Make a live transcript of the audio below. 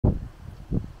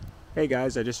Hey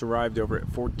guys, I just arrived over at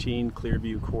 14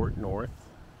 Clearview Court North,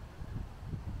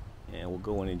 and we'll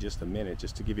go in just a minute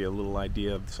just to give you a little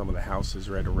idea of some of the houses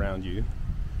right around you.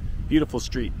 Beautiful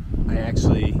street. I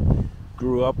actually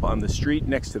grew up on the street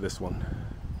next to this one,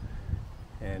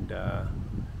 and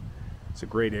it's a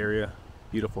great area.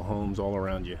 Beautiful homes all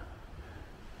around you.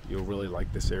 You'll really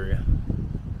like this area.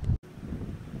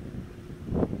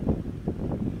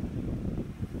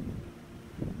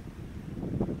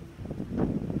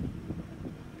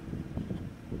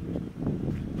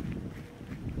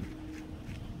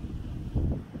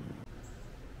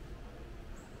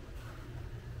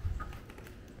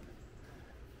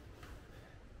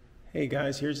 Hey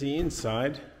guys, here's the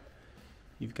inside.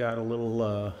 You've got a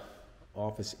little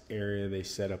office area they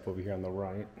set up over here on the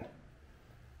right.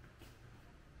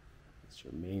 It's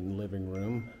your main living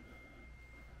room.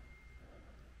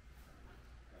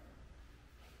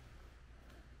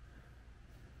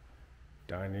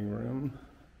 Dining room.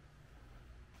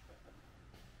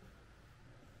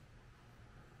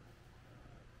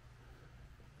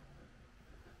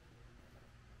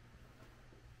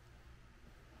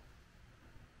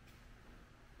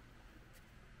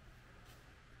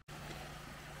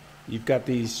 You've got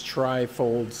these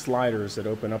tri-fold sliders that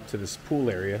open up to this pool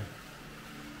area.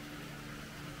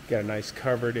 Got a nice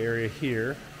covered area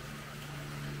here.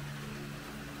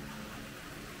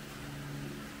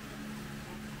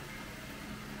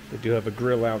 They do have a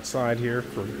grill outside here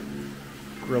for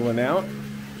grilling out.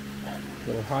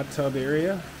 Little hot tub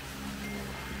area.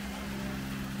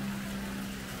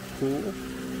 Pool.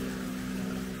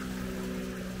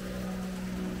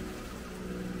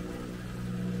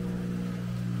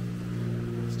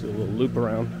 Do a little loop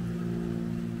around.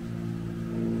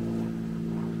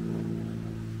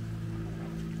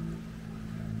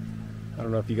 I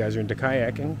don't know if you guys are into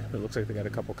kayaking, but it looks like they got a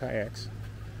couple kayaks.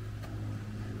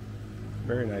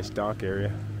 Very nice dock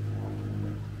area.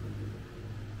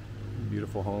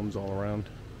 Beautiful homes all around.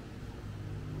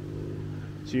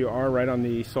 So you are right on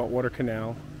the saltwater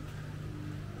canal.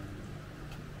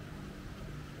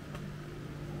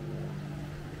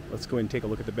 Let's go ahead and take a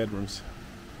look at the bedrooms.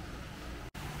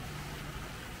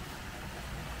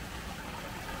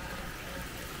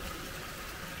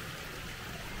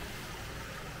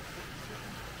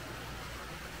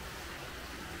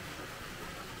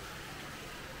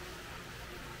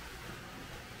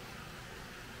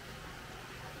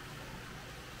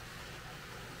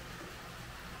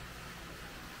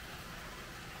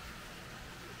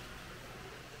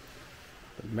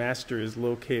 The master is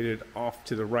located off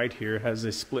to the right here. It has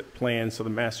a split plan, so the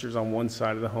master's on one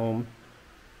side of the home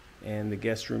and the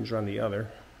guest rooms are on the other.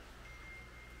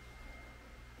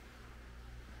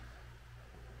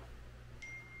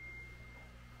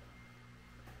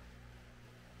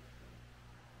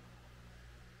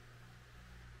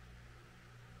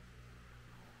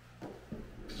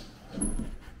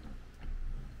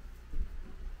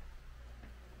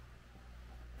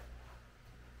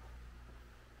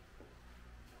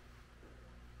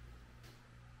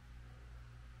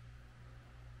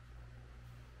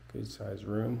 Good sized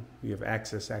room. You have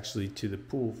access actually to the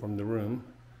pool from the room.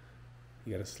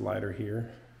 You got a slider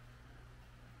here.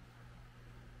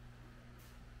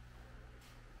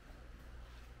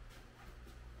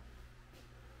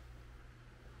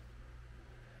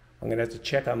 I'm gonna have to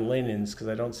check on linens because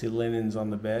I don't see linens on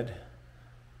the bed.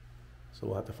 So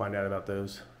we'll have to find out about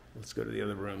those. Let's go to the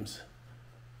other rooms.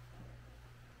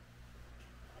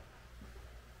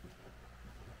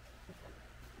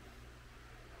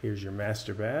 Here's your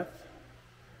master bath.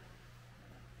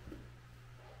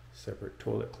 Separate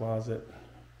toilet closet.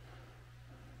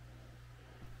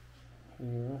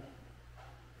 Here.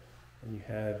 And you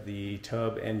have the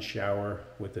tub and shower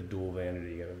with a dual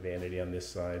vanity. You got a vanity on this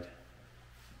side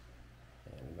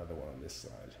and another one on this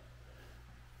side.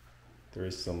 There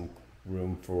is some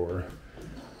room for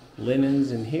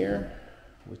linens in here,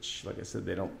 which, like I said,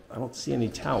 I don't see any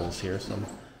towels here, so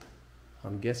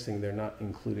I'm guessing they're not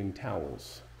including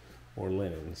towels or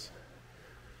linens.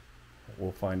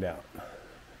 We'll find out.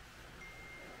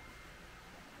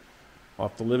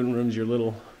 Off the living room is your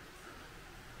little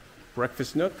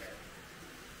breakfast nook.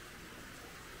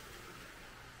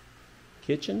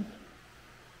 Kitchen.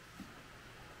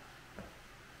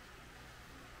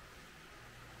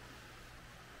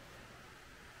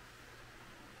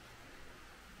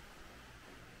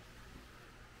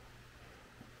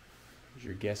 Here's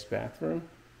your guest bathroom.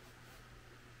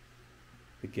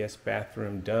 The guest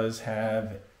bathroom does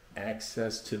have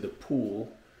access to the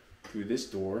pool through this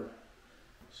door,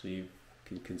 so you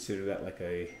can consider that like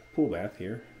a pool bath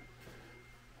here.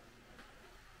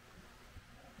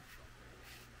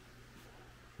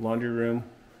 Laundry room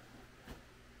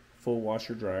full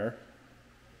washer dryer.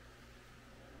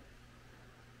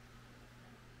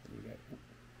 You got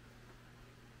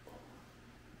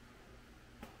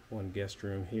one guest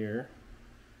room here.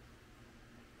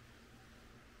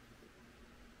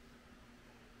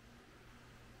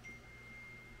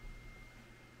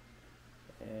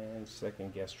 And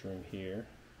second guest room here.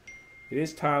 It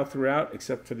is tiled throughout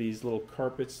except for these little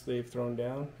carpets they've thrown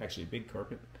down. Actually, a big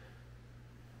carpet.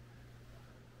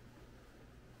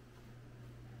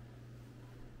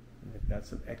 And they've got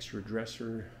some extra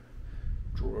dresser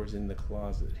drawers in the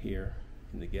closet here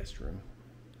in the guest room.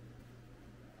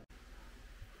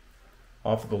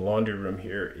 Off of the laundry room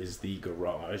here is the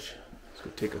garage. Let's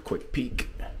go take a quick peek.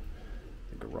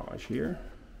 The garage here.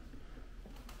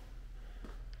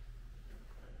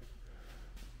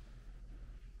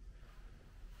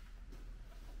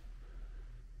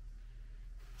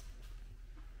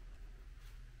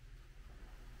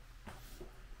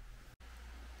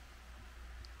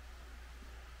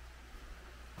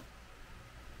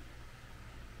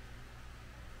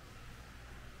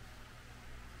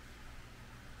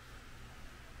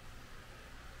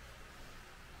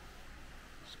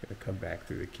 Just going to come back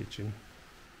through the kitchen.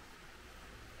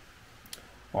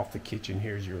 Off the kitchen,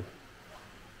 here's your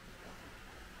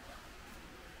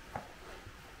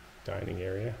dining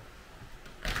area.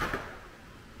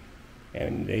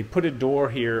 And they put a door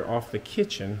here off the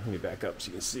kitchen. Let me back up so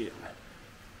you can see it.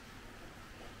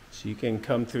 So you can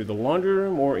come through the laundry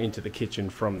room or into the kitchen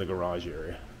from the garage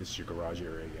area. This is your garage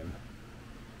area again.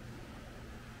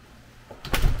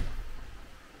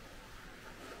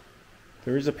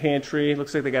 There is a pantry.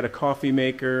 Looks like they got a coffee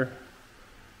maker,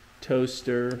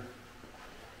 toaster.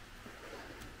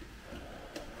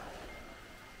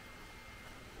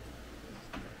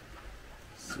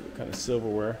 Let's see what kind of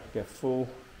silverware. Got full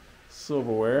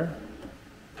silverware,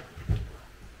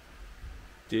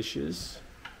 dishes.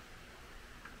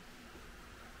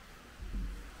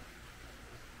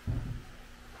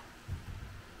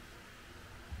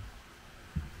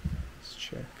 Let's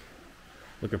check.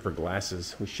 Looking for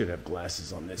glasses. We should have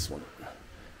glasses on this one.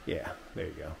 Yeah, there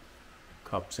you go.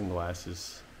 Cups and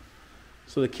glasses.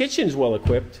 So the kitchen's well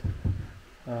equipped.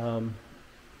 We'll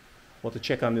have to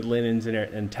check on the linens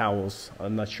and towels.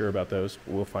 I'm not sure about those,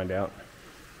 but we'll find out.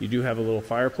 You do have a little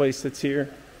fireplace that's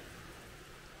here.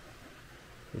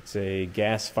 It's a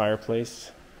gas fireplace.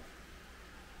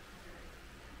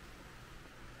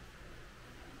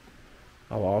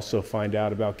 I'll also find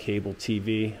out about cable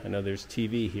TV. I know there's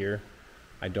TV here.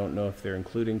 I don't know if they're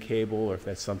including cable or if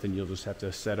that's something you'll just have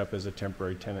to set up as a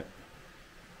temporary tenant.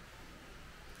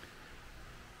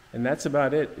 And that's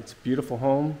about it. It's a beautiful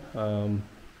home,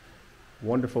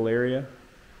 wonderful area.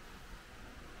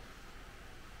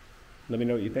 Let me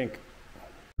know what you think.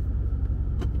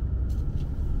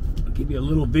 I'll give you a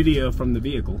little video from the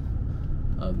vehicle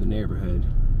of the neighborhood.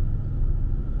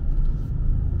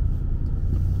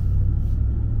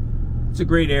 It's a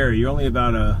great area. You're only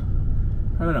about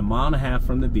probably about a mile and a half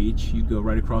from the beach. You'd go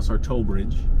right across our toll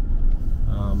bridge.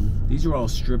 These are all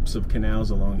strips of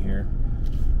canals along here.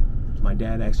 My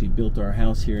dad actually built our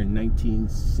house here in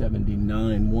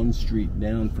 1979, one street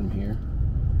down from here.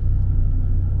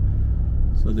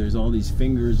 So there's all these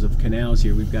fingers of canals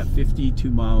here. We've got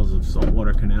 52 miles of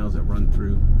saltwater canals that run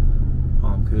through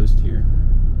Palm Coast here.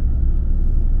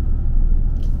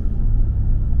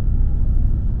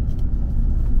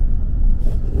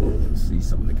 We'll see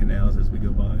some of the canals as we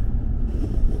go by.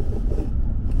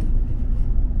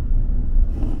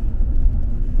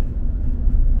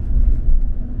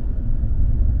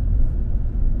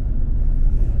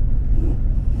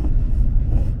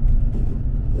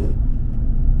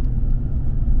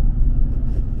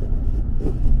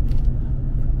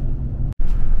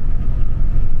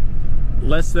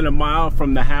 Less than a mile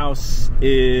from the house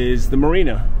is the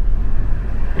marina,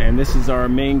 and this is our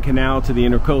main canal to the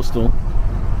intercoastal,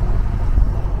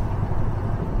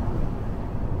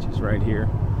 which is right here,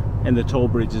 and the toll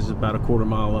bridge is about a quarter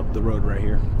mile up the road right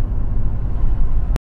here.